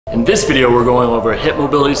In this video, we're going over a hip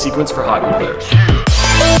mobility sequence for hockey players.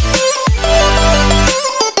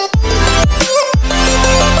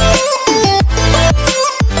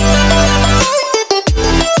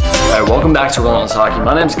 Alright, welcome back to Relentless Hockey.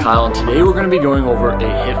 My name is Kyle, and today we're going to be going over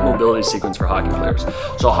a hip mobility sequence for hockey players.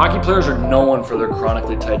 So hockey players are known for their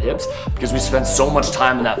chronically tight hips because we spend so much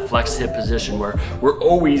time in that flexed hip position where we're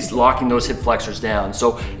always locking those hip flexors down.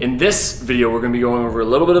 So in this video, we're going to be going over a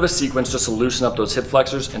little bit of a sequence just to loosen up those hip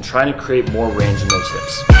flexors and trying to create more range in those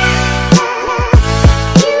hips.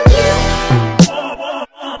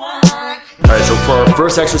 Alright, so for our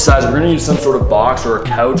first exercise, we're going to use some sort of box or a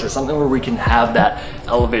couch or something where we can have that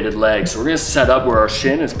elevated leg. So we're going to set up where our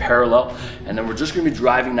shin is parallel, and then we're just going to be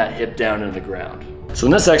driving that hip down into the ground. So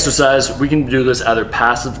in this exercise, we can do this either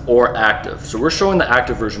passive or active. So we're showing the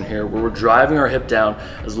active version here where we're driving our hip down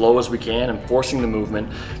as low as we can and forcing the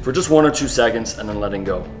movement for just 1 or 2 seconds and then letting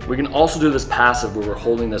go. We can also do this passive where we're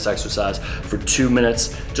holding this exercise for 2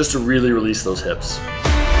 minutes just to really release those hips.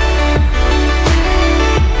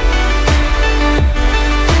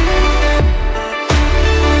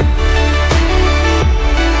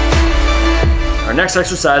 Our next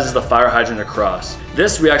exercise is the fire hydrant across.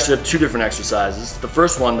 This, we actually have 2 different exercises. The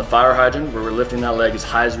first one, the fire hydrant, where we're lifting that leg as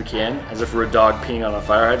high as we can, as if we're a dog peeing on a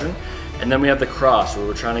fire hydrant. And then we have the cross, where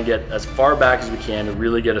we're trying to get as far back as we can to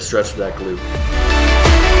really get a stretch to that glute.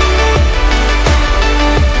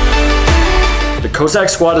 The Cossack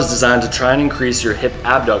Squat is designed to try and increase your hip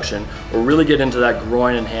abduction or really get into that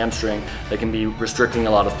groin and hamstring that can be restricting a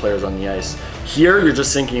lot of players on the ice. Here, you're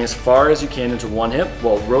just sinking as far as you can into one hip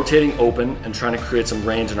while rotating open and trying to create some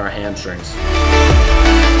range in our hamstrings.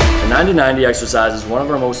 The 90-90 exercise is one of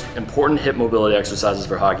our most important hip mobility exercises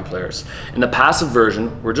for hockey players. In the passive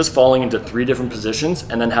version, we're just falling into 3 different positions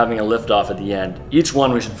and then having a lift off at the end. Each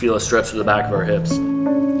one we should feel a stretch to the back of our hips.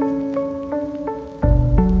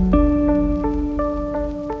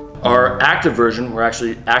 Our active version, we're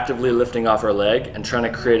actually actively lifting off our leg and trying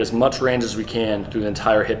to create as much range as we can through the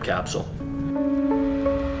entire hip capsule.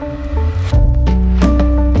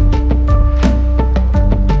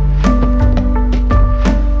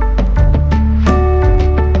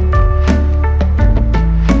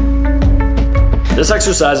 This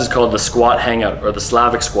exercise is called the squat hangout or the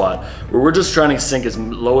Slavic squat, where we're just trying to sink as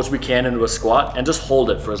low as we can into a squat and just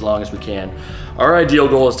hold it for as long as we can. Our ideal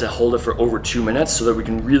goal is to hold it for over 2 minutes so that we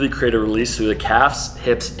can really create a release through the calves,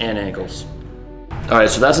 hips, and ankles. Alright,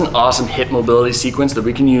 so that's an awesome hip mobility sequence that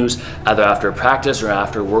we can use either after a practice or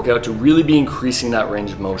after a workout to really be increasing that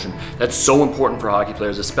range of motion. That's so important for hockey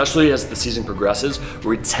players, especially as the season progresses,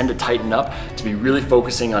 where we tend to tighten up, to be really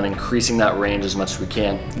focusing on increasing that range as much as we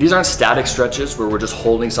can. These aren't static stretches where we're just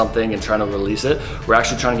holding something and trying to release it. We're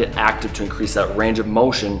actually trying to get active to increase that range of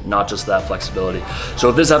motion, not just that flexibility. So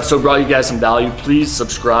if this episode brought you guys some value, please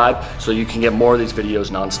subscribe so you can get more of these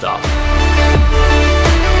videos nonstop.